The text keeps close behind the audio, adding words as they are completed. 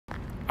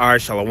All right,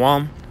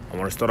 Shalom. I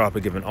want to start off by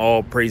giving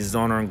all praises,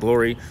 honor, and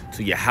glory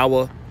to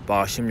Yahweh,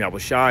 Ba'ashem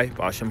Yahushai,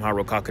 Ba'ashem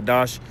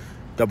Harokakadash.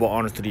 Double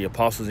honors to the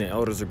apostles and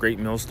elders of Great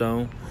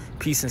Millstone.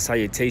 Peace and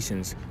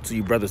salutations to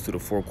you brothers through the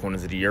four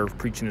corners of the earth,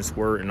 preaching this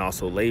word and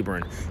also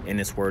laboring in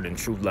this word in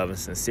truth, love, and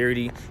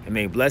sincerity. And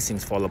may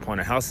blessings fall upon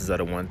the houses of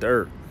the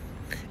 1/3.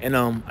 And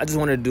I just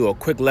wanted to do a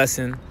quick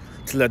lesson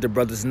to let the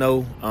brothers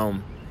know,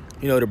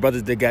 the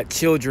brothers that got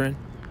children,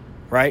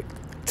 right,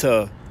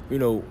 to,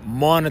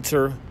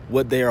 monitor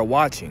what they are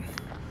watching,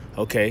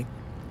 okay?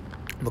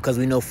 Because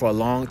we know for a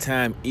long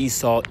time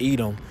Esau,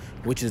 Edom,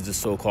 which is the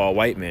so-called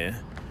white man,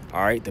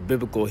 all right, the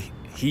biblical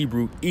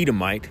Hebrew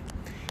Edomite,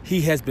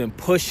 he has been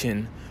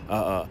pushing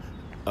a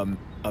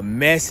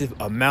massive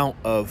amount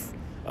of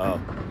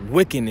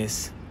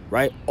wickedness,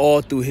 right,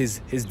 all through his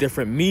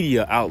different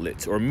media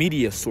outlets or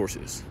media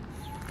sources,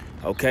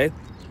 okay?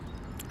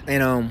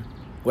 And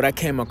what I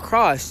came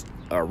across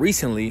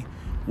recently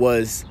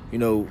was,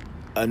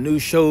 a new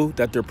show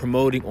that they're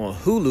promoting on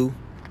Hulu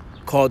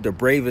called The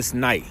Bravest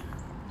Night,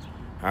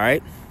 all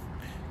right,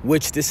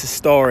 which this is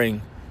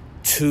starring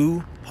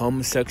two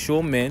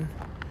homosexual men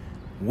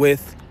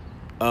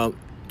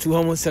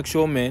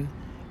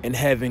and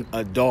having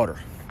a daughter,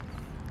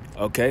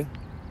 okay?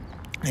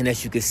 And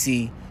as you can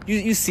see,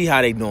 you see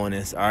how they doing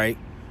this, all right,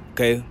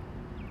 okay?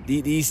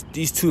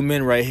 These two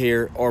men right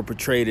here are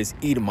portrayed as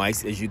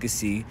Edomites, as you can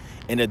see,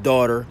 and the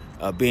daughter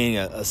being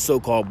a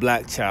so-called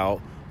black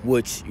child,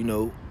 which,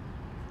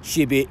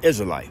 she'd be an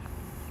Israelite,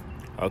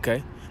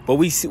 okay? But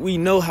we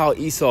know how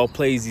Esau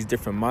plays these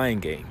different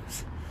mind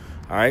games,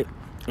 all right?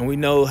 And we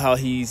know how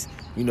he's,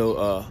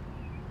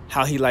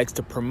 how he likes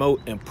to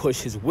promote and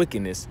push his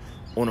wickedness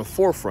on the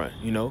forefront,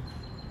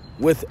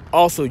 with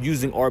also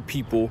using our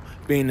people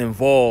being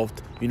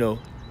involved,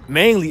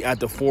 mainly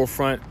at the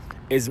forefront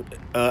is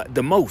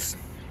the most,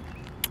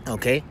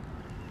 okay?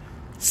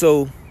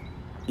 So,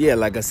 yeah,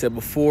 like I said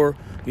before,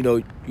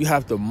 you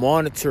have to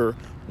monitor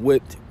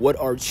with what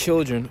our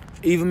children,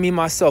 even me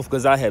myself,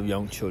 because I have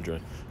young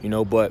children,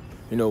 but,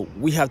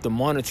 we have to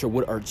monitor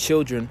what our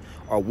children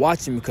are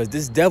watching, because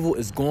this devil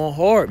is going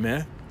hard,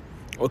 man.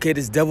 Okay,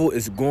 this devil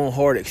is going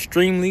hard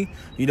extremely,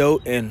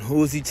 and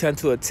who is he tend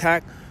to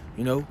attack,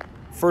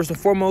 first and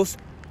foremost,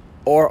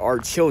 are our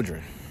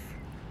children,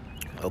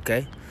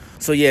 okay?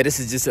 So, yeah,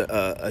 this is just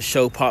a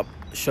show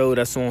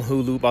that's on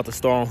Hulu, about to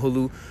star on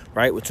Hulu,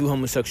 right, with two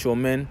homosexual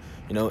men,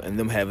 and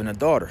them having a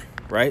daughter,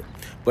 right?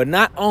 But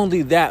not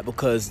only that,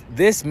 because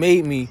this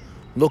made me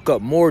look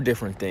up more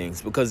different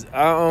things, because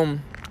I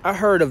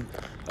heard of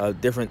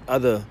different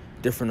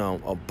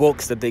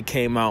books that they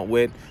came out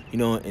with,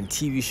 and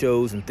TV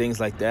shows and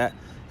things like that,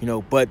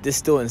 but this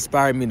still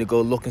inspired me to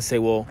go look and say,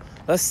 well,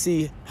 let's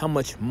see how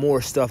much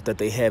more stuff that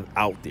they have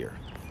out there,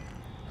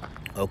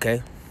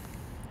 okay?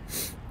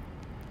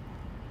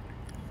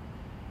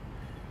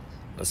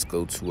 Let's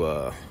go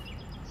to,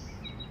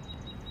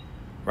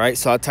 right,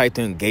 so I typed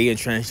in gay and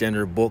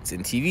transgender books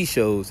and TV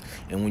shows,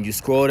 and when you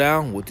scroll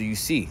down, what do you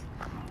see?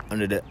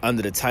 Under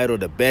the title,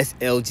 the best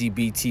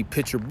LGBT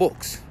picture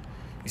books,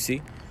 you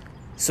see?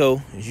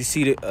 So as you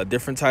see the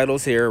different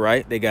titles here,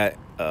 right? They got,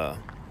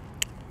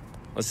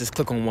 let's just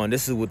click on one.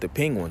 This is with the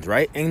penguins,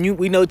 right? And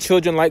we know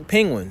children like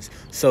penguins.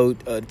 So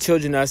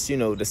children that's,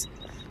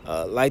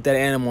 like that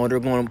animal, they're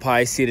going to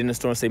probably see it in the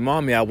store and say,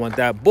 Mommy, I want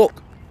that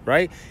book,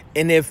 right?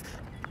 And if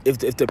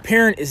the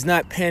parent is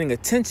not paying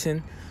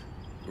attention,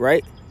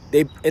 right,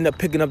 they end up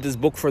picking up this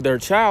book for their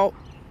child,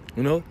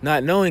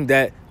 not knowing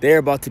that they're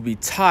about to be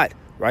taught,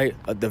 right,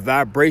 the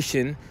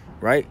vibration,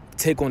 right,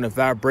 take on the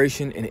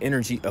vibration and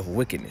energy of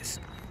wickedness.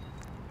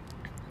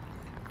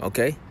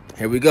 Okay,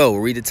 here we go.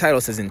 We'll read the title.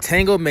 It says,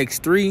 Entangled Makes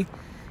 3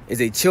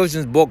 is a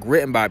children's book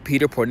written by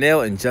Peter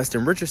Pornell and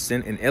Justin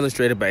Richardson and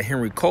illustrated by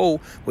Henry Cole,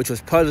 which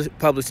was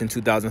published in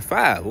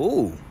 2005.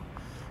 Ooh,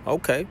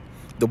 okay.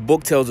 The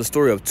book tells the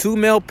story of two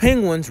male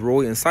penguins,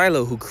 Roy and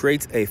Silo, who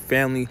creates a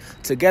family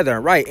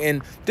together, right?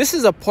 And this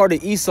is a part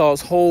of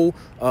Esau's whole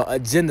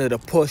agenda to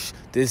push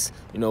this,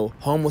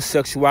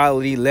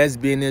 homosexuality,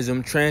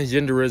 lesbianism,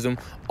 transgenderism,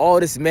 all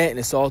this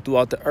madness all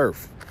throughout the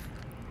earth.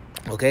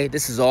 Okay,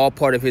 this is all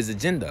part of his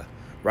agenda,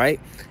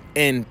 right?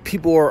 And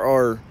people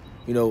are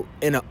in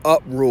an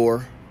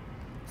uproar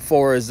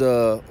for as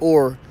they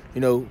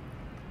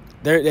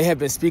have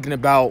been speaking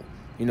about,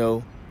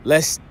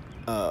 let's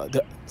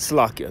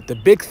the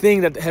big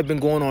thing that have been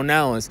going on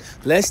now is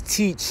let's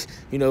teach,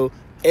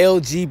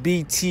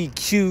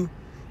 LGBTQ,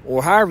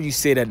 or however you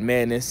say that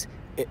madness.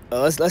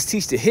 Let's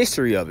teach the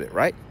history of it,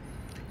 right?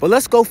 But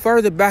let's go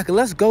further back and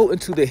let's go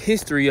into the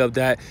history of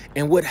that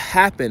and what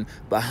happened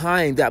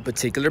behind that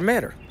particular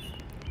matter,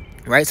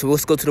 right? So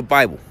let's go to the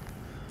Bible,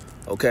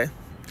 okay?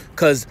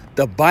 Because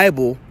the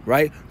Bible,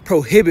 right,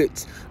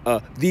 prohibits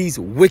these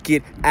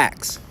wicked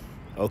acts,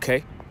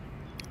 okay?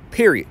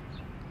 Period.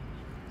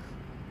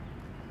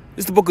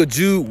 This is the book of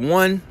Jude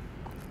 1,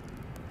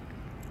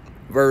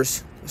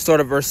 start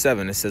at verse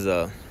 7. It says,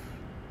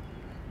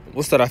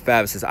 we'll start at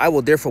 5. It says, I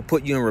will therefore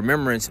put you in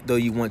remembrance, though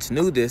you once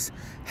knew this,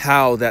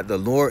 how that the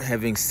Lord,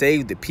 having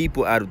saved the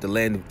people out of the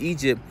land of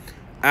Egypt,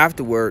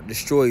 afterward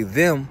destroyed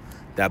them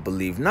that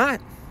believed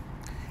not.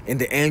 And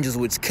the angels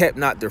which kept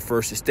not their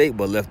first estate,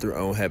 but left their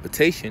own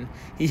habitation,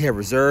 he had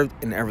reserved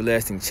in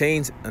everlasting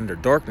chains under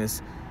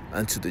darkness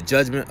unto the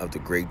judgment of the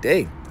great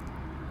day.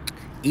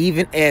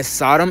 Even as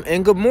Sodom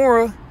and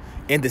Gomorrah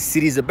and the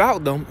cities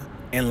about them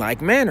in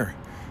like manner,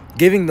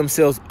 giving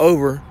themselves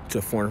over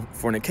to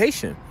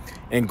fornication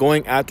and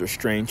going after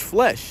strange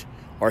flesh,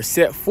 are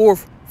set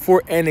forth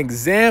for an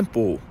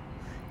example,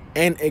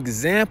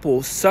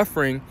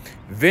 suffering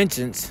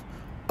vengeance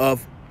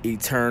of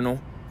eternal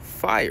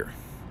fire.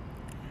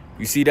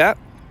 You see that?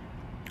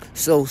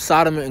 So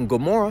Sodom and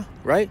Gomorrah,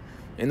 right,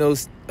 and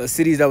those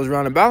cities that was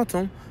round about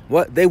them,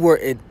 what they were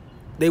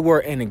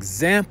an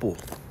example,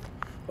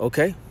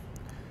 okay,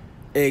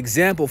 an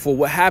example for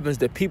what happens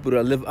to people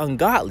that live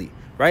ungodly,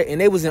 right?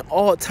 And they was in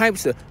all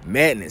types of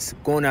madness,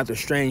 going after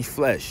strange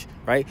flesh,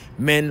 right?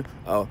 Men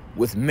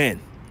with men,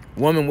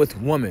 woman with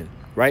woman,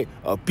 right?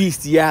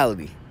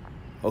 Bestiality,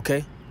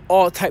 okay?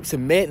 All types of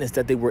madness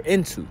that they were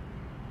into.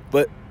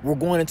 But we're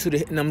going into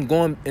and I'm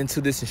going into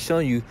this and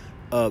showing you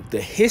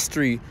the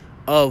history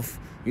of,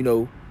 you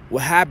know,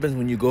 what happens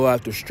when you go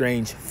after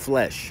strange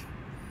flesh,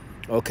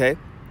 okay?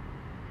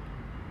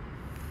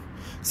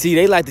 See,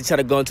 they like to try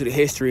to go into the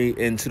history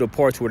and to the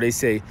parts where they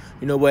say,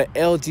 you know what,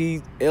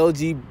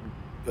 LGBT,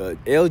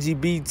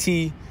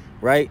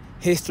 right?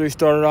 History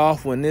started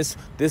off when this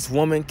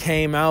woman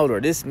came out or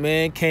this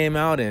man came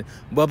out and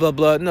blah, blah,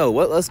 blah. No,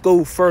 let's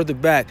go further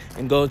back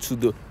and go into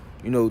the,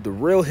 you know, the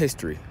real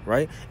history,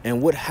 right?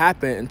 And what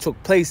happened and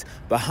took place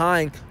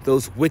behind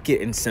those wicked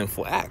and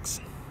sinful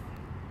acts.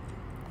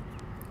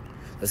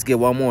 Let's get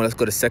one more. Let's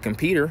go to 2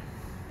 Peter.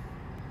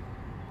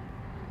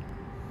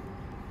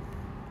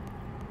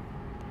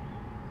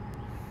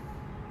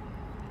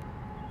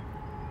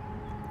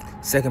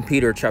 2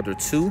 Peter chapter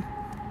 2.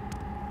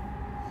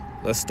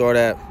 Let's start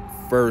at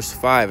verse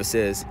 5. It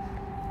says,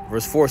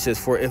 verse 4 says,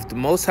 for if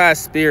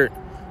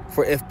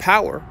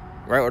power,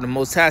 right, or the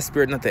Most High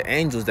Spirit, not the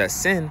angels that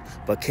sin,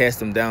 but cast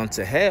them down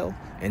to hell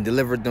and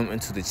delivered them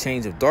into the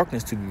chains of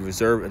darkness to be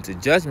reserved unto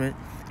judgment,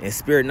 and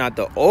spared not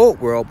the old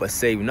world, but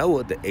saved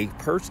Noah, the eighth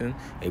person,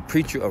 a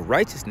preacher of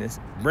righteousness,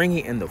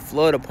 bringing in the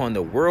flood upon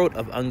the world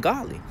of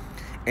ungodly,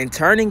 and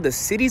turning the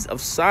cities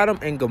of Sodom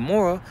and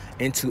Gomorrah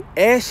into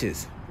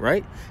ashes,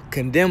 right?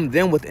 Condemned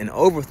them with an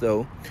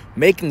overthrow,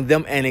 making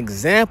them an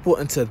example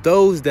unto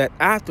those that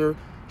after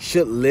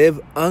should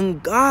live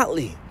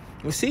ungodly.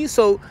 You see,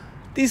 so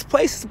these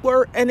places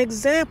were an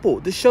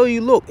example to show you,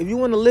 look, if you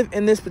want to live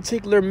in this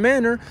particular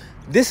manner,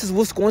 this is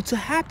what's going to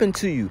happen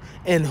to you.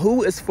 And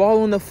who is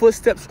following the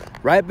footsteps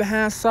right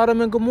behind Sodom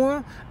and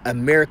Gomorrah?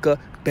 America,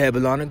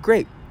 Babylon the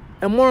Great.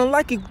 And more than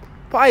likely,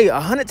 probably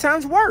 100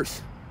 times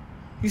worse.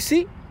 You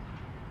see?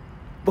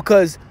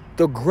 Because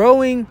the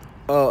growing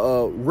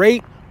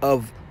rate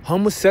of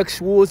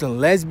homosexuals and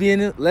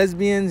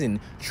lesbians and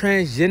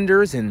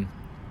transgenders and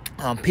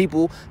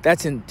people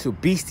that's into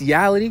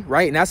bestiality,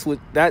 right? And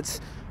that's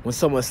when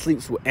someone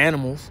sleeps with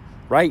animals,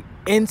 right?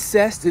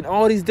 Incest and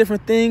all these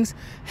different things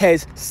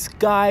has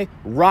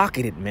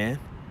skyrocketed, man.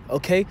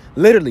 Okay?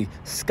 Literally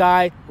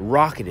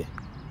skyrocketed.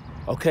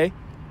 Okay?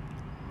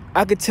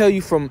 I could tell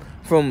you from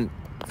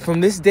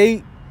this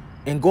date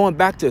and going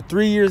back to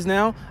 3 years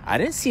now, I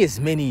didn't see as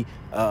many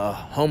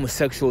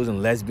homosexuals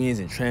and lesbians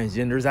and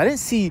transgenders. I didn't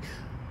see,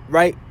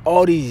 right,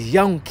 all these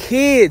young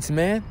kids,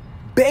 man.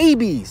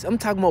 Babies. I'm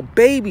talking about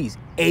babies.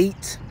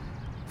 8,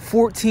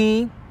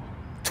 14,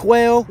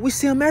 12. We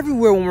see them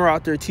everywhere when we're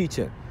out there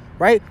teaching,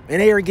 right?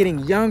 And they are getting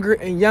younger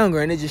and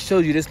younger. And it just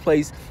shows you this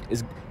place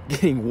is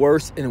getting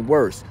worse and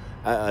worse.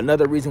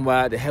 Another reason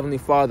why the Heavenly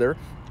Father,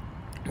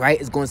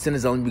 right, is going to send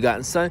his only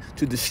begotten Son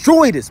to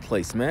destroy this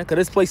place, man. Because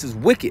this place is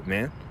wicked,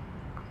 man.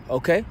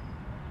 Okay?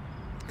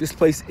 This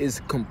place is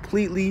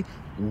completely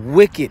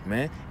wicked,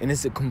 man. And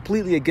it's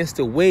completely against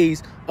the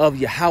ways of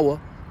Yahweh,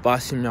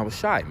 Bashim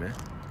Yahushai, man.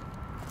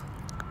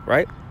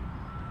 Right?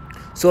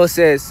 So it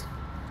says,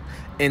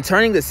 in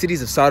turning the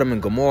cities of Sodom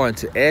and Gomorrah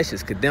into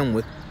ashes, condemn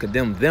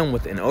them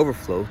with an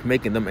overflow,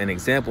 making them an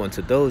example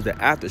unto those that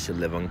after should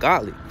live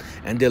ungodly,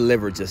 and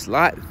deliver just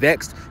Lot,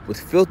 vexed with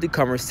filthy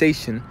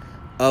conversation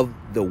of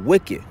the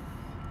wicked.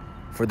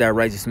 For that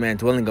righteous man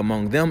dwelling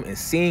among them, and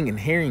seeing and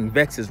hearing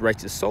vex his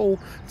righteous soul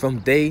from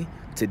day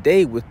to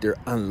day with their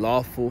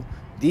unlawful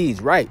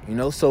deeds. Right? You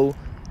know, so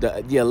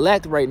the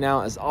elect right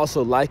now is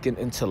also likened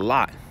into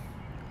Lot.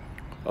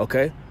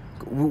 Okay?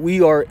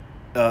 We're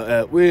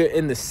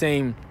in the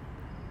same,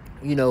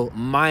 you know,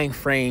 mind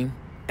frame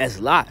as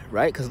Lot,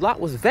 right? Because Lot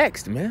was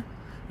vexed, man.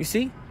 You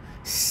see?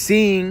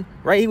 Seeing,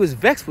 right? He was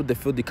vexed with the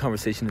filthy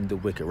conversation of the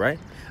wicked, right?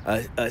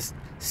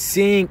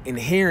 Seeing and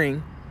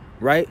hearing,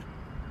 right?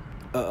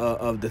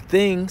 Of the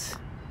things,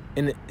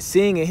 and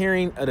seeing and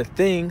hearing of the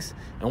things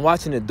and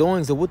watching the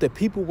doings of what the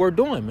people were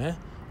doing, man.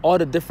 All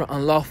the different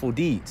unlawful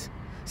deeds.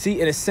 See,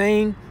 and the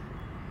same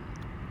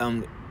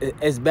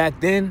as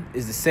back then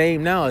is the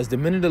same now, as the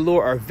men of the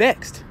Lord are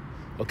vexed.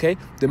 Okay?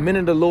 The men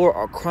of the Lord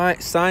are crying,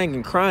 sighing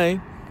and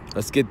crying.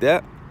 Let's get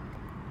that.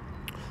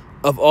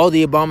 Of all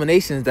the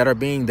abominations that are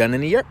being done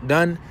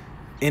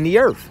in the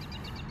earth.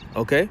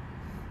 Okay?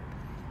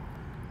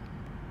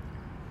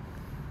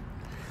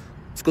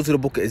 Let's go to the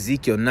book of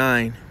Ezekiel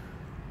 9,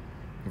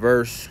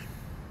 verse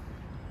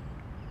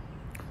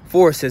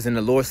 4. It says, and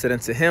the Lord said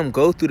unto him,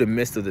 go through the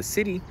midst of the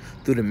city,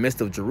 through the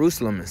midst of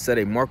Jerusalem, and set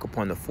a mark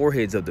upon the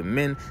foreheads of the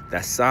men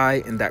that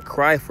sigh and that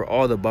cry for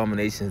all the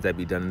abominations that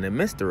be done in the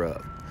midst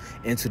thereof.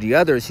 And to the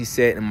others he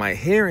said, in my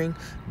hearing,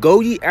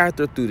 go ye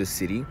after through the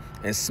city,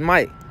 and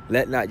smite,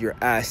 let not your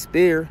eyes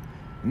spare,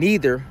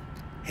 neither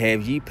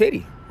have ye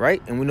pity.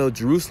 Right? And we know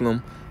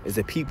Jerusalem is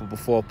a people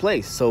before a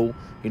place. So,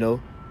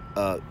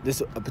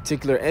 this a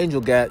particular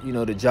angel got,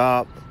 the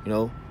job,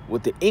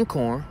 with the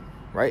inkhorn,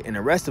 right? And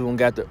the rest of them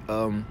got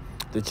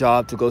the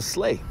job to go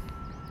slay.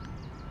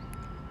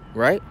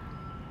 Right?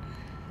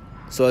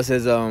 So it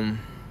says,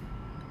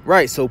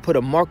 right, so put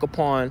a mark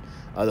upon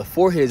the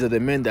foreheads of the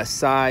men that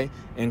sigh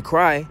and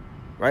cry,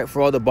 right,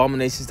 for all the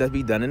abominations that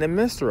be done in the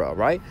midst thereof,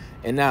 right?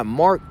 And that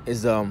mark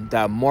is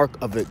that mark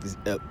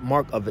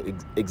of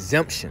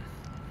exemption.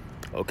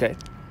 Okay.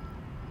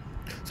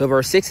 So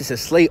verse 6, it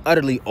says, slay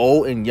utterly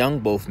old and young,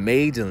 both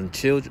maids and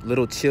children,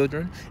 little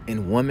children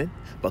and women,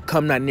 but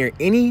come not near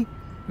any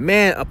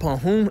man upon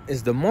whom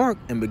is the mark,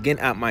 and begin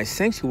at my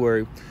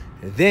sanctuary.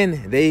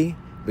 Then they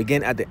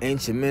begin at the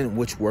ancient men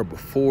which were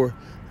before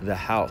the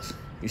house.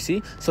 You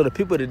see? So the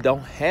people that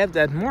don't have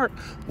that mark,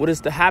 what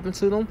is to happen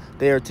to them?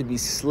 They are to be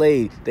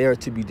slayed. They are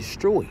to be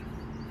destroyed.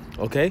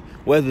 Okay?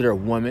 Whether they're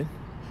women,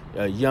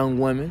 young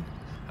women,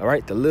 all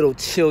right, the little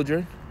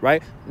children,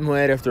 right? No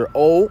matter if they're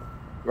old,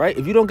 right?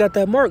 If you don't got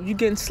that mark, you're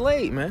getting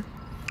slayed, man.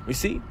 You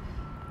see?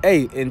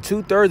 Hey, and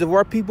 2/3 of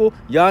our people,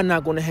 y'all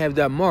not going to have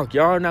that mark.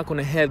 Y'all are not going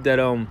to have that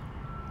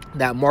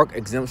that mark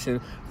exemption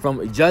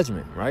from a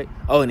judgment, right?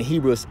 Oh, in the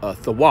Hebrew, it's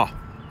thawah.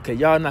 Okay,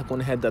 y'all not going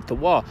to have that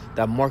thawah,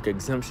 that mark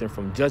exemption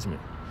from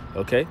judgment.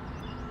 Okay?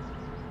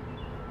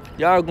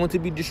 Y'all are going to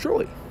be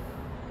destroyed.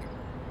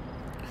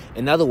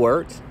 In other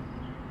words,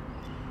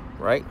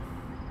 right?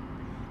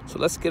 So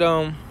let's get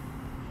let's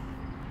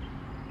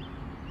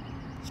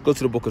go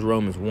to the book of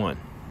Romans 1.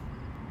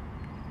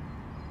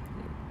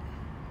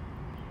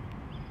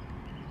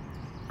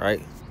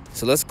 Right?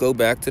 So let's go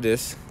back to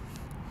this.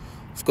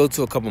 Let's go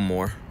to a couple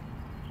more.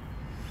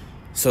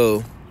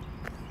 So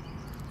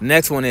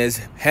next one is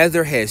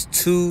Heather has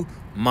 2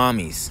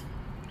 mommies.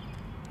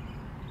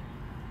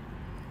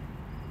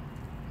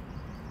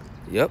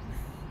 Yep.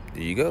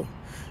 There you go.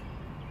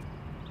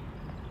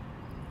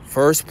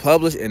 First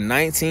published in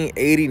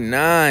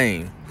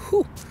 1989.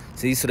 Whew.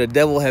 See, so the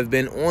devil have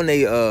been on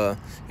a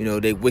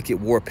they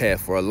wicked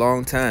warpath for a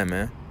long time,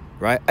 man.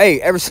 Right?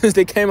 Hey, ever since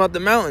they came out the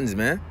mountains,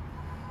 man.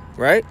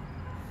 Right?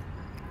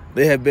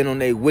 They have been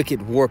on a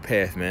wicked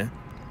warpath, man.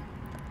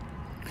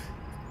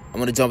 I'm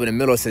going to jump in the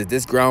middle. It says,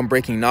 this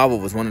groundbreaking novel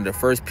was one of the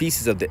first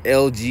pieces of the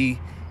LGBTQ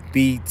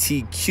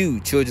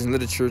children's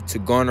literature to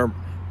garner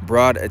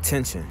broad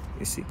attention.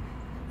 You see?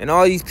 And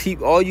all you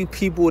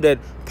people that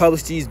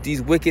publish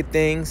these wicked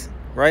things,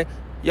 right?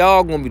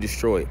 Y'all going to be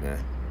destroyed,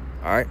 man.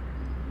 All right?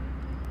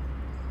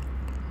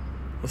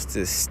 What's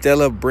this?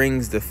 Stella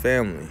brings the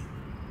family.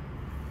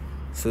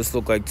 So this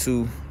look like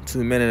two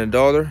men and a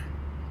daughter.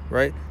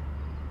 Right?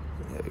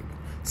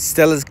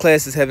 Stella's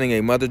class is having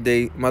a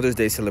Mother's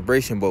Day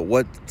celebration, but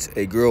what's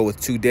a girl with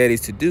 2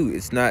 daddies to do?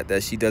 It's not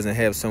that she doesn't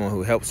have someone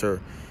who helps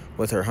her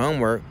with her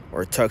homework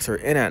or tucks her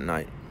in at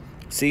night.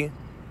 See?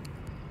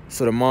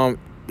 So the mom,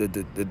 the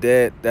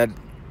dad, that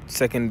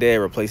second dad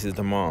replaces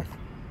the mom.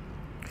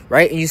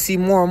 Right? And you see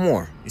more and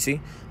more. You see?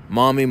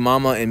 Mommy,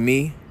 mama, and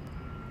me.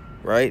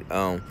 Right?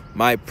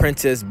 My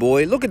princess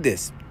boy. Look at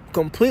this.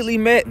 Completely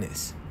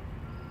madness.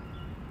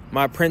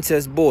 My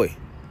princess boy.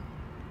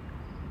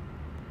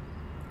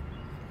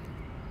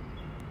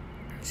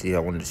 See, I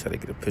wanted to try to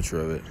get a picture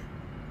of it.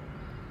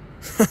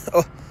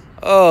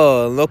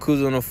 oh, look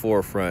who's on the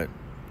forefront.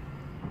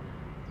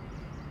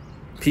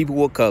 People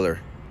with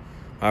color.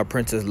 Our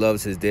princess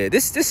loves his dad.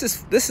 This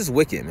is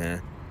wicked,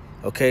 man.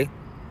 Okay?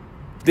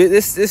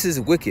 This is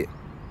wicked.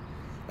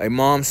 A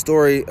mom's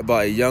story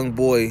about a young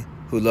boy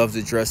who loves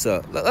to dress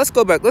up. Let's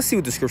go back. Let's see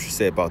what the scripture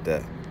said about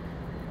that.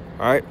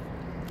 All right?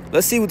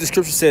 Let's see what the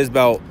scripture says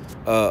about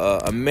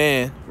a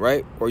man,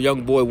 right? Or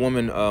young boy,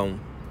 woman,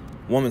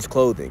 woman's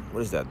clothing.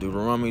 What is that?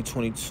 Deuteronomy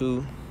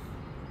 22.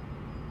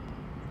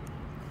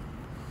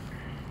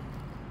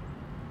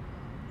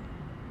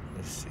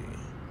 Let's see.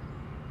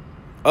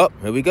 Oh,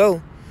 here we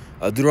go.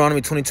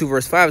 Deuteronomy 22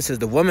 verse 5, it says,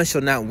 the woman shall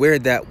not wear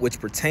that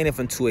which pertaineth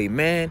unto a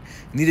man,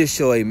 neither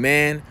shall a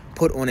man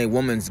put on a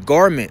woman's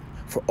garment,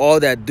 for all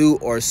that do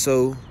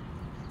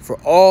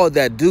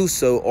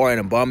so are an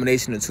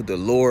abomination unto the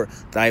Lord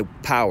thy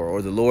power,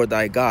 or the Lord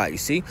thy God. You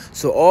see?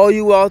 So all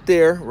you out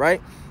there,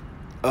 right?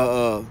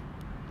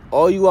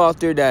 All you out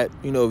there that,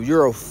 if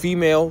you're a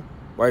female,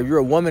 right? If you're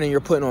a woman and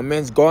you're putting on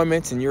men's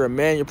garments, and you're a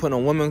man, you're putting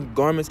on women's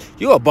garments,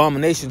 you're an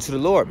abomination to the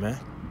Lord, man.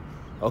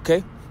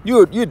 Okay?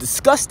 You're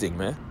disgusting,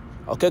 man.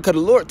 Okay? Because the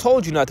Lord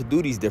told you not to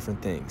do these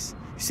different things.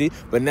 You see?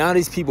 But now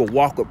these people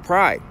walk with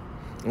pride.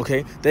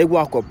 Okay? They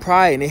walk with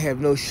pride and they have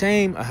no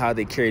shame of how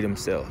they carry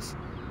themselves.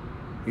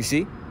 You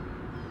see?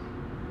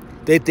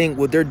 They think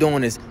what they're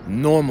doing is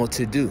normal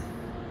to do.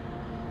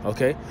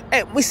 Okay,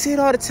 hey, we see it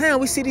all the time.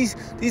 We see these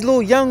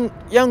little young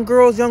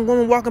girls, young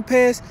women walking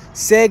past,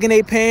 sagging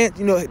their pants.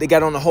 You know, they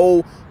got on the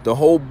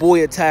whole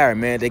boy attire,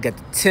 man. They got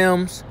the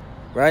Timbs,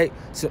 right?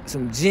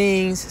 Some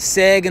jeans,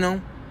 sagging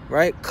them,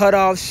 right? Cut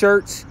off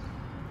shirts,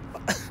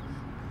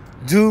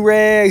 do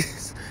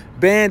rags,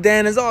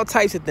 bandanas, all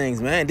types of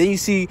things, man. Then you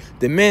see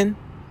the men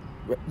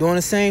doing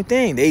the same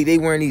thing. They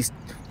wearing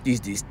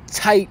these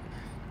tight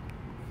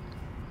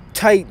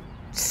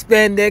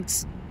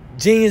spandex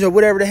jeans or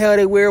whatever the hell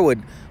they wear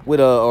with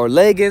or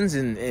leggings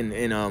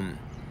and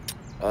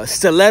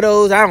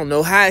stilettos. I don't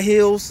know, high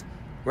heels,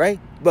 right?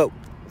 But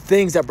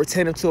things that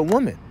pertain to a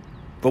woman.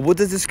 But what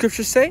does the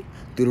scripture say?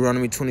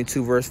 Deuteronomy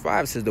 22 verse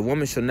 5 says, the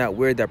woman shall not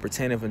wear that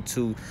pertaineth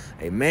unto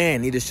a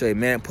man, neither shall a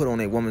man put on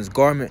a woman's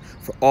garment,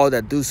 for all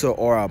that do so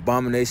are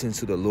abomination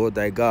to the Lord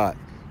thy God.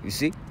 You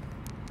see?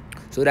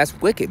 So that's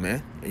wicked,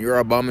 man. And you're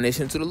an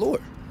abomination to the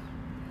Lord.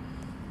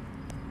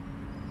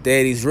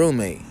 Daddy's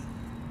roommate.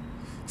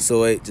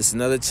 So just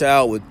another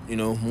child with,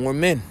 more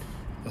men,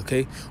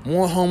 okay?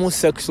 More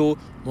homosexual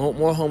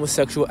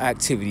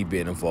activity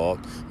being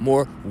involved,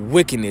 more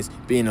wickedness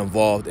being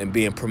involved and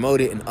being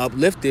promoted and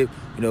uplifted,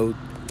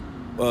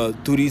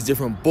 through these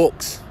different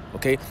books,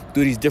 okay?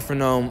 Through these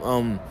different,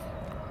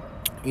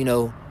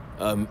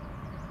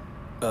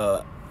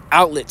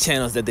 outlet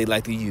channels that they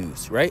like to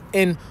use, right?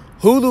 And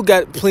Hulu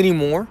got plenty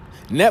more.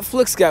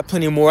 Netflix got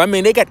plenty more. I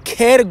mean, they got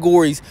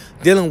categories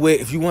dealing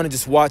with, if you want to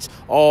just watch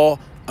all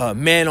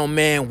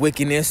man-on-man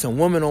wickedness and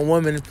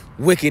woman-on-woman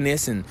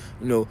wickedness, and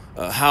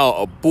how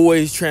a boy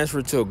is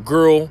transferred to a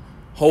girl,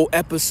 whole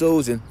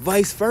episodes, and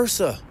vice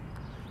versa.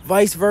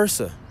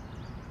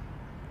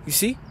 You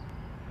see?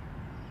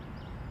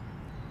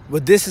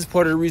 But this is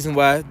part of the reason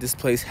why this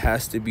place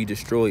has to be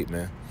destroyed,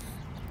 man.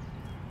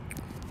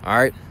 All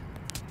right?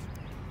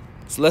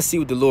 So let's see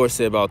what the Lord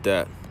said about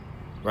that,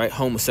 right?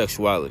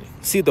 Homosexuality.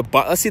 Let's see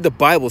what the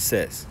Bible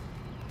says.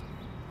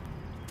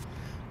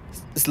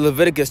 It's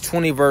Leviticus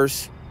 20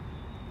 verse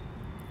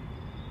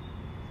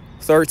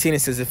 13. It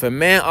says, if a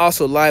man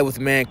also lie with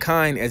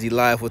mankind as he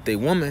lieth with a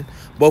woman,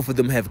 both of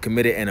them have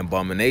committed an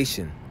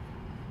abomination.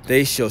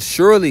 They shall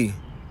surely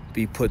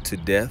be put to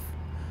death.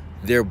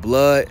 Their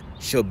blood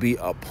shall be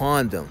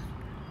upon them.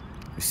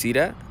 You see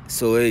that?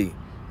 So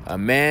a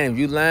man, if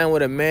you lying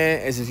with a man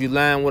as if you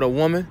lying with a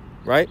woman,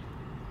 right?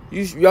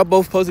 Y'all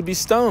both supposed to be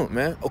stoned,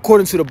 man,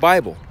 according to the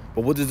Bible.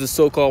 But what does the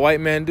so-called white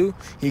man do?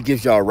 He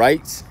gives y'all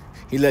rights.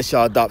 He lets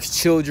y'all adopt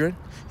children.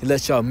 He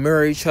lets y'all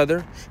marry each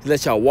other. He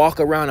lets y'all walk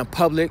around in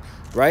public,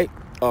 right?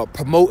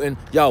 Promoting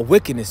y'all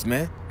wickedness,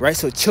 man, right?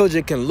 So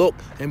children can look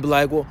and be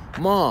like, well,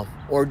 mom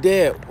or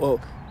dad, well,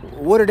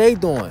 what are they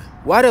doing?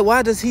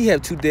 Why does he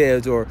have two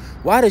dads? Or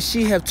why does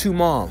she have two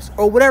moms?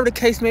 Or whatever the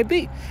case may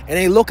be. And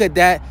they look at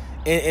that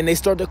and they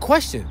start to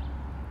question,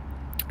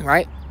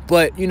 right?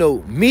 But,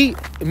 me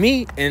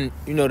and,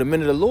 the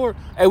men of the Lord,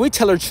 hey, we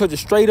tell our children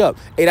straight up,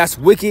 hey, that's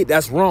wicked,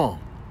 that's wrong,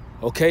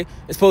 okay?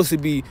 It's supposed to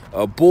be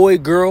a boy,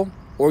 girl,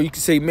 or you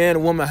can say man or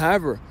woman,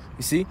 however,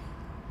 you see?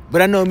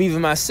 But I know me,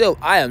 even myself,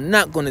 I am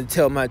not going to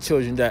tell my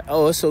children that,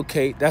 oh, it's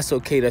okay, that's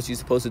okay that you're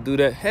supposed to do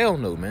that. Hell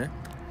no, man,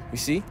 you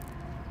see?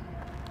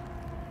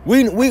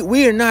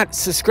 We are not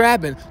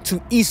subscribing to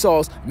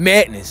Esau's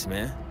madness,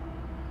 man,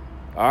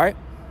 all right?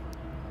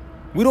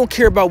 We don't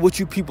care about what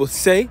you people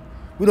say.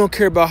 We don't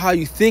care about how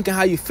you think and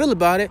how you feel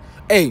about it.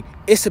 Hey,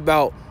 it's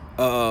about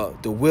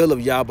the will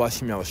of Yahweh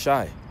Shem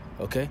Yahushai,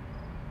 okay?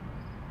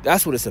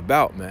 That's what it's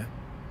about, man.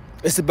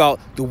 It's about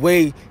the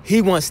way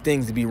he wants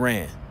things to be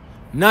ran,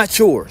 not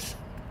yours.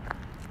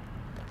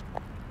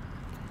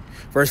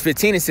 Verse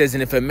 15, it says,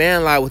 and if a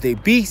man lie with a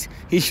beast,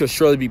 he shall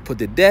surely be put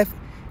to death,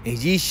 and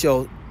ye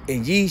shall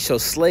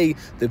slay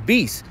the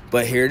beast.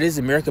 But here it is,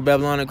 America,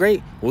 Babylon the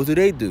Great. What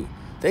do?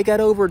 They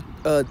got over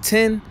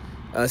 10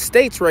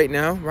 states right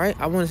now, right?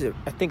 I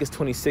think it's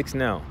 26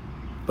 now.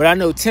 But I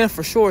know 10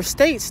 for sure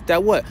states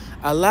that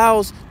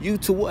allows you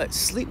to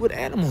sleep with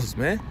animals,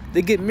 man.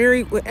 They get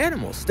married with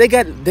animals. They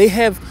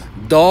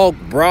have dog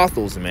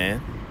brothels,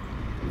 man.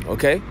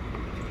 Okay?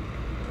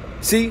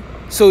 See?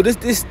 So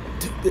this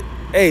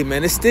hey,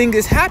 man, this thing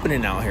is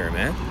happening out here,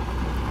 man.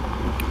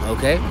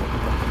 Okay?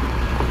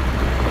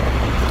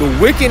 The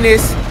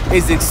wickedness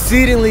is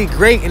exceedingly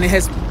great, and it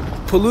has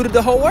polluted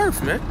the whole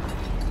earth, man.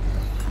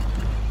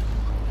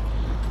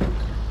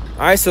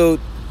 All right, so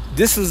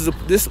this is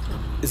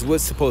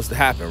what's supposed to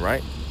happen,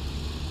 right?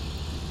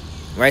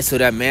 Right, so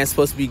that man's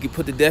supposed to be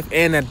put to death,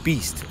 and that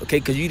beast, okay?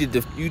 Because you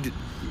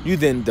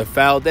then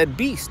defiled that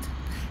beast.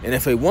 And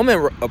if a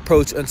woman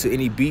approach unto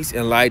any beast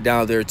and lie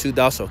down there too,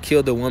 thou shalt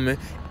kill the woman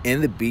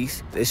and the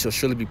beast. They shall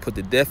surely be put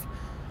to death.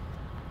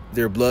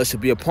 Their blood shall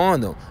be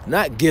upon them.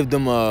 Not give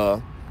them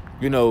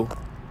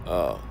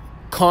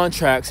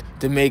contracts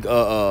to make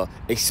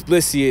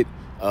explicit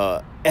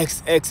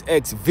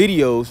XXX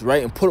videos,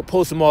 right, and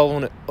post them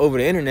all over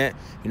the internet,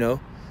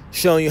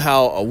 showing you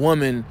how a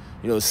woman,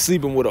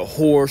 sleeping with a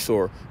horse,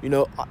 or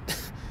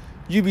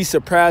you'd be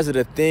surprised at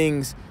the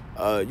things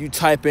you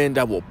type in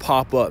that will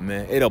pop up,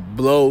 man. It'll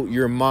blow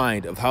your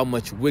mind of how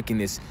much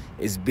wickedness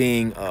is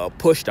being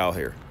pushed out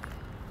here.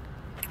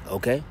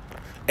 Okay?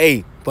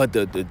 Hey, but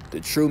the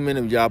true men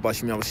of Yahweh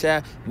Shem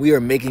Yahushua, we are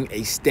making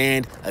a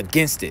stand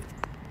against it.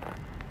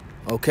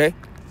 Okay?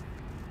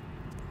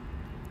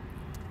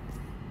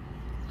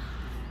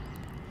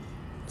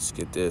 Let's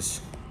get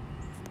this.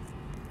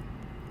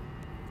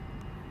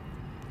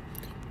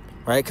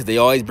 Right? Because they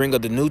always bring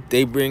up the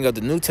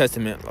New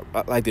Testament,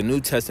 like the New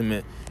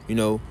Testament, you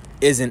know,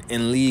 isn't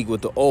in league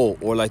with the Old,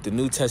 or like the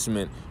New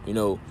Testament, you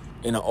know,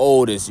 in the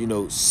Old is, you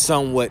know,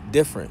 somewhat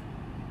different.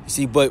 You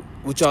see, but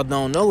what y'all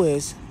don't know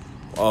is,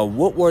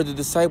 what were the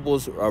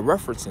disciples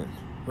referencing?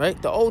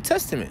 Right? The Old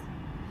Testament.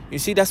 You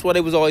see, that's what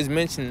they was always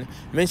mentioning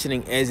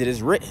as it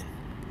is written.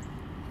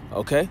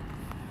 Okay?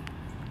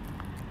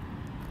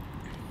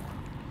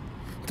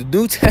 The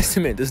New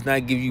Testament does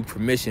not give you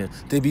permission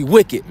to be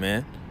wicked,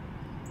 man.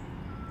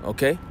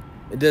 Okay?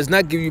 It does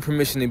not give you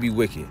permission to be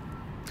wicked.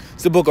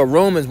 It's the book of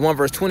Romans 1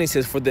 verse 20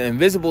 says, for the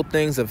invisible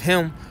things of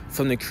him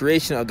from the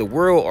creation of the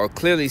world are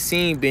clearly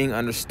seen, being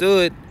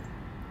understood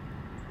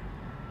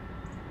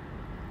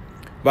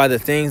by the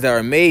things that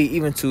are made,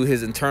 even to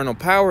his internal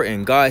power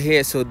and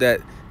Godhead, so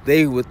that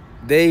they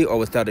are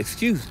without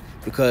excuse,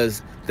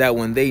 because that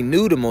when they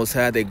knew the Most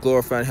High, they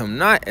glorified him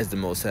not as the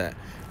Most High,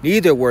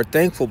 neither were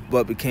thankful,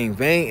 but became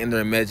vain in their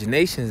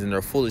imaginations, and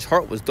their foolish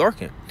heart was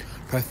darkened.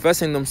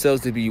 Professing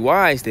themselves to be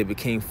wise, they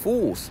became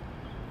fools.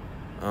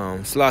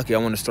 Slaki, I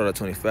want to start at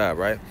 25,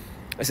 right?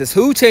 It says,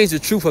 who changed the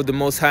truth of the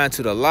Most High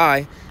into a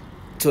lie,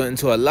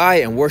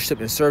 and worship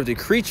and serve the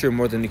creature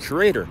more than the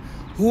Creator,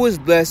 who is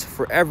blessed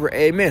forever.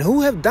 Amen.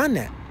 Who have done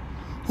that?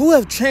 Who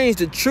have changed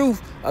the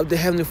truth of the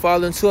Heavenly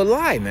Father into a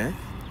lie, man?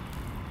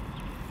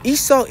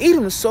 Esau,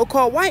 Edom, the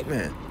so-called white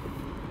man.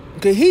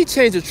 Okay, he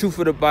changed the truth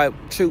of the Bible.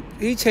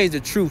 He changed the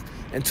truth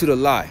into the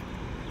lie.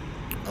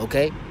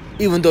 Okay,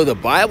 even though the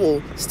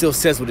Bible still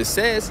says what it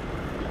says,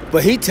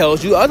 but he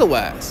tells you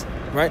otherwise,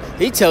 right?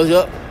 He tells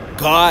you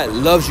God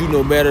loves you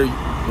no matter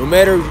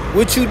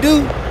what you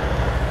do.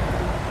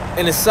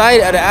 In the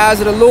sight of the eyes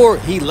of the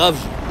Lord, he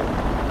loves you.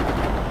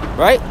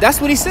 Right? That's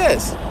what he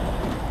says.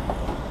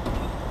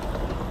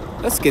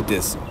 Let's get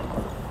this.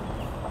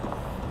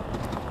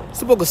 It's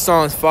the book of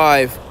Psalms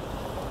 5,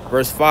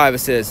 verse 5. It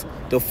says,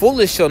 the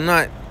foolish shall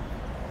not,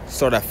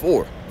 start at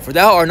 4. For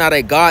thou art not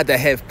a God that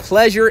hath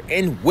pleasure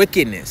in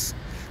wickedness,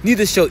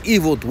 neither shall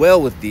evil dwell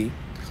with thee.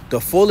 The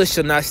foolish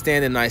shall not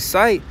stand in thy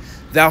sight.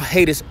 Thou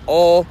hatest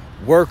all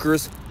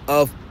workers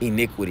of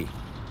iniquity.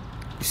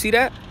 You see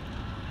that?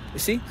 You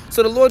see?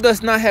 So the Lord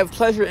does not have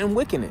pleasure in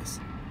wickedness.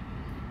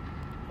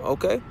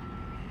 Okay?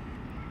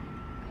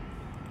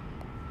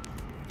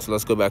 So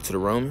let's go back to the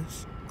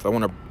Romans, because I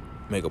want to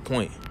make a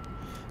point.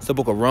 It's the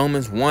book of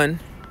Romans 1,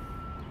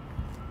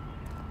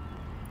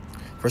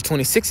 verse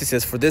 26. It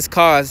says, for this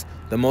cause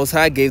the Most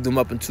High gave them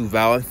up into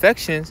vile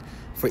infections,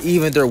 for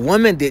even their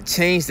women did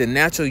change the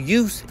natural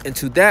use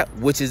into that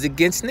which is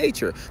against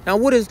nature. Now,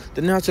 what is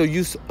the natural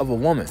use of a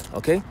woman?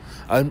 Okay,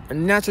 a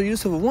natural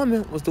use of a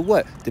woman was to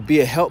what? To be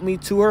a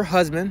helpmeet to her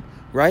husband,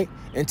 right?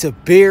 And to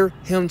bear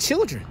him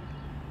children,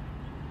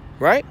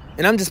 right?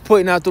 And I'm just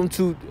pointing out them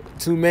two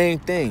main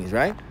things,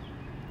 right?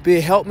 Be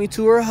a helpmeet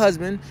to her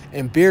husband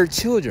and bear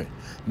children,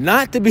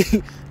 not to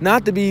be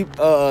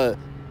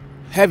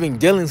having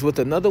dealings with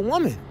another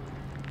woman,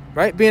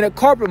 right? Being a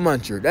carpet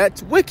muncher,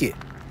 that's wicked.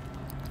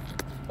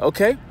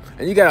 Okay?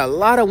 And you got a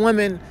lot of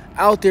women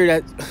out there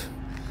that,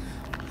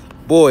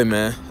 boy,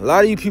 man, a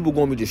lot of you people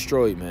gonna be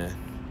destroyed, man.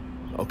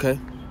 Okay?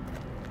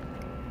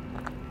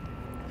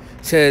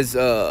 It says,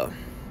 and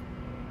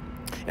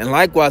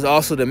likewise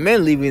also the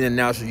men, leaving the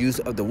natural use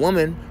of the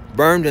woman,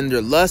 burned in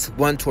their lust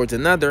one towards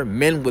another,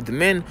 men with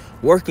men,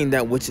 working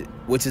that which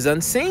is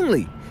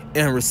unseemly,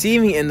 and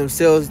receiving in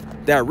themselves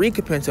that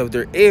recompense of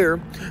their error,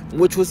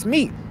 which was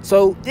meat.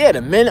 So yeah,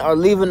 the men are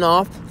leaving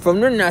off from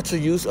their natural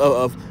use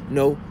of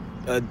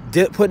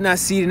putting that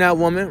seed in that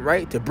woman,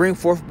 right, to bring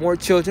forth more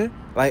children,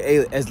 like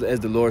as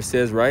the Lord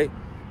says, right,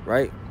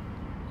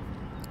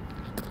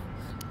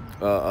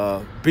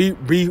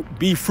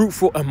 be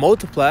fruitful and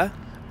multiply.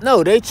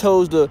 No, they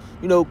chose to,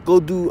 go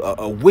do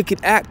a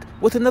wicked act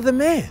with another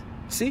man.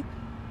 See?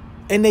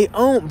 And they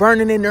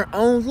burning in their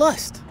own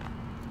lust.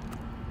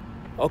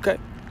 Okay?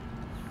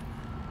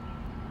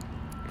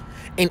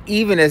 And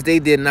even as they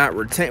did not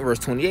retain, verse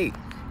 28,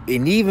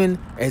 and even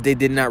as they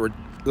did not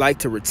like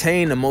to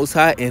retain the Most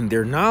High in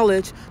their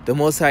knowledge, the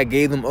Most High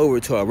gave them over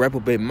to a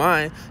reprobate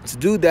mind to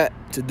do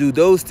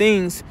those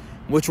things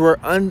which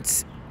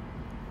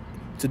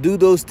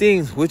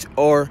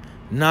are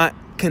not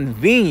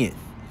convenient,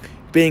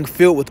 being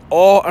filled with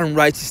all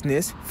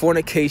unrighteousness,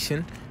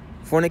 fornication,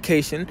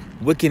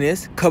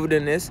 wickedness,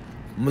 covetousness,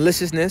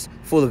 maliciousness,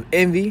 full of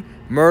envy,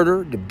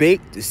 murder, debate,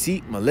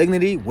 deceit,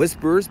 malignity,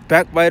 whisperers,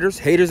 backbiters,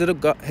 haters of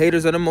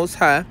the Most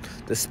High,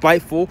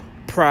 despiteful,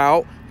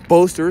 proud,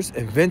 boasters,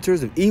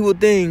 inventors of evil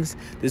things,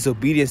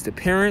 disobedience to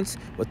parents,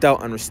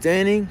 without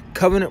understanding,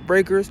 covenant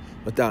breakers,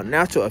 without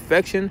natural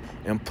affection,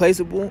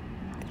 implacable,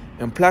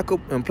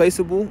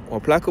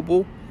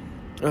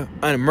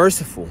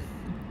 unmerciful.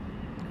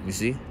 You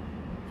see?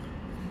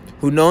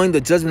 Who, knowing the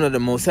judgment of the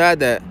Most High,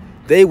 that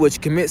they which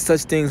commit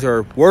such things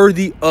are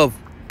worthy of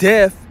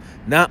death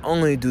not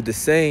only do the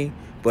same,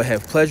 but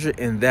have pleasure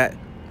in that.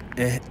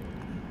 And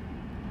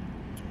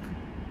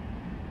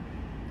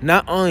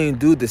not only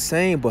do the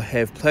same, but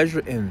have pleasure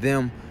in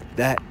them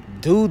that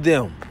do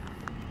them.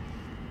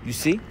 You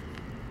see?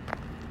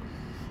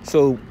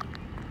 So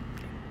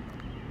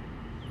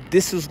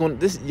this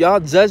y'all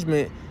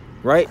judgment,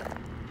 right?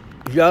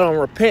 If y'all don't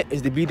repent,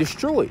 is to be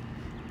destroyed.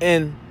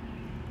 And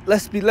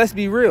let's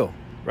be real,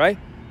 right?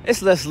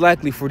 It's less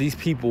likely for these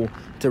people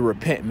to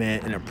repent,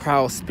 man, in a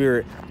proud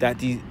spirit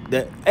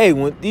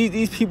when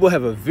these people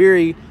have a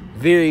very,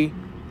 very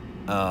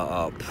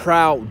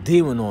proud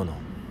demon on them.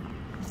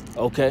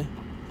 Okay?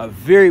 A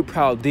very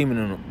proud demon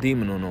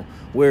on them.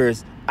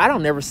 Whereas I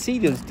don't never see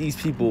these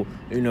people,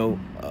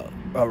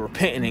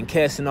 repenting and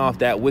casting off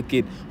that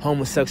wicked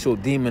homosexual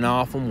demon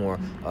off them, or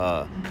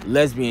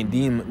lesbian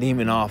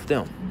demon off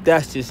them.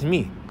 That's just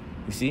me,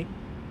 you see.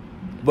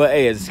 But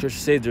hey, as the scripture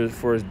says,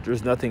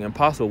 there's nothing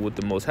impossible with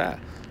the Most High.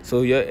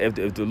 So yeah,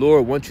 if the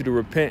Lord wants you to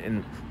repent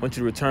and wants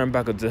you to return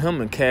back unto Him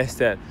and cast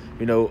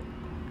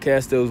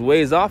those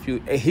ways off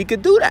you, He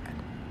could do that.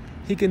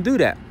 He can do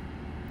that.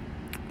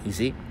 You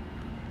see.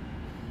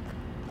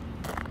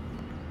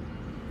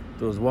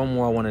 There was one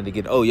more I wanted to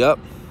get. Oh, yup.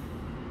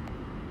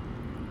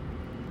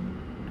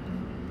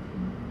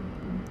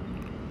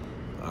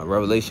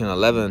 Revelation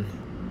 11,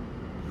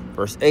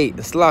 verse 8.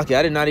 The Slakia,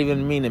 I did not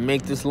even mean to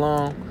make this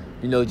long.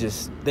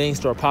 Just things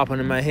start popping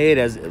in my head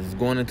as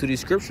going into these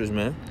scriptures,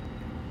 man.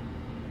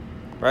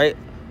 Right?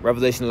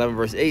 Revelation 11,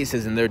 verse 8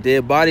 says, and their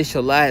dead bodies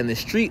shall lie in the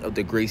street of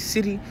the great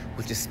city,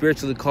 which is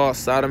spiritually called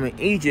Sodom and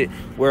Egypt,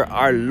 where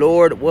our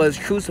Lord was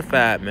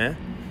crucified, man.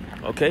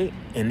 Okay?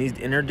 And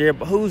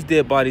whose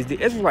dead bodies?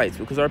 The Israelites,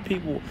 because our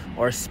people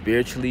are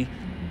spiritually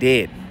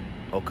dead.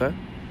 Okay?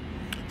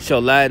 Shall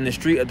lie in the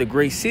street of the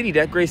great city.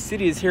 That great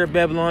city is here,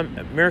 Babylon,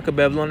 America,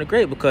 Babylon the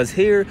Great, because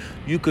here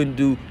you can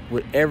do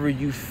whatever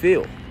you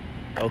feel.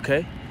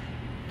 Okay?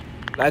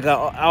 Like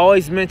I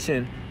always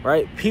mention,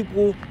 right?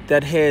 People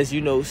that has,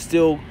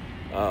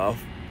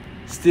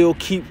 still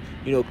keep,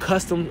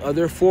 customs of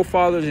their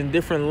forefathers in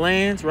different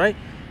lands, right?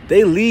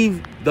 They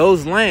leave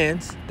those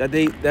lands that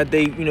they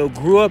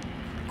grew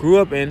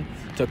up in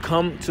to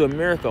come to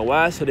America.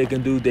 Why? So they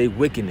can do their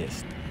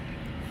wickedness.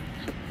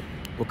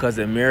 Because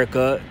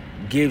America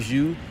gives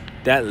you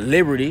that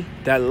liberty,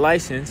 that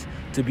license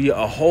to be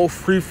a whole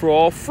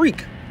free-for-all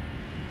freak.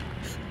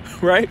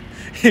 Right?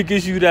 It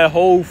gives you that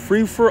whole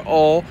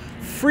free-for-all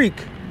freak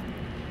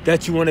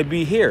that you want to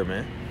be here,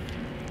 man.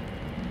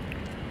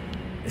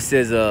 It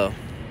says,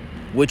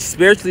 which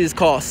spiritually is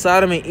called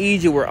Sodom and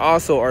Egypt, where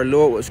also our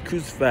Lord was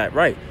crucified.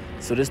 Right.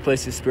 So this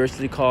place is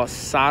spiritually called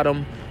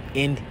Sodom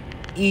and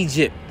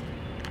Egypt.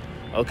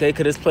 Okay,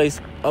 because this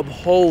place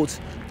upholds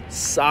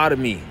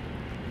sodomy.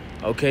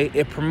 Okay,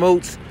 it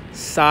promotes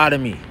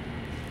sodomy.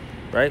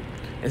 Right.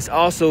 It's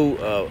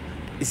also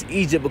it's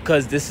Egypt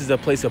because this is a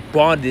place of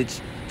bondage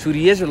to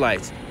the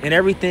Israelites. And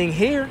everything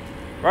here,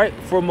 right,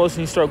 foremost,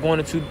 when you start going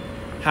into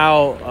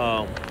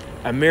how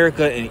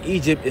America and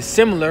Egypt is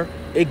similar,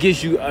 it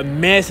gives you a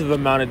massive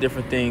amount of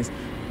different things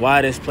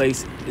why this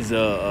place is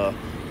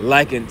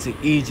likened to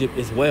Egypt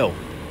as well.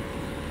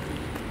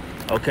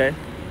 Okay?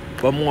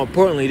 But more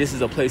importantly, this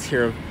is a place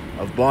here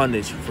of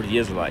bondage for the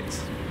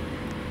Israelites.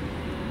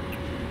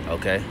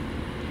 Okay?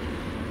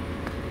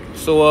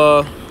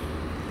 So,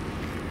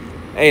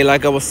 hey,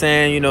 like I was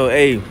saying,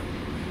 hey,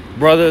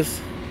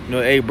 brothers,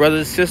 brothers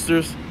and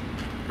sisters,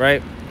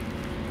 right?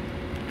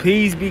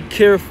 Please be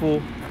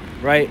careful,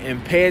 right?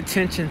 And pay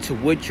attention to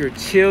what your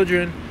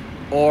children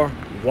are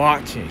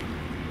watching,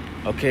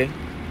 okay?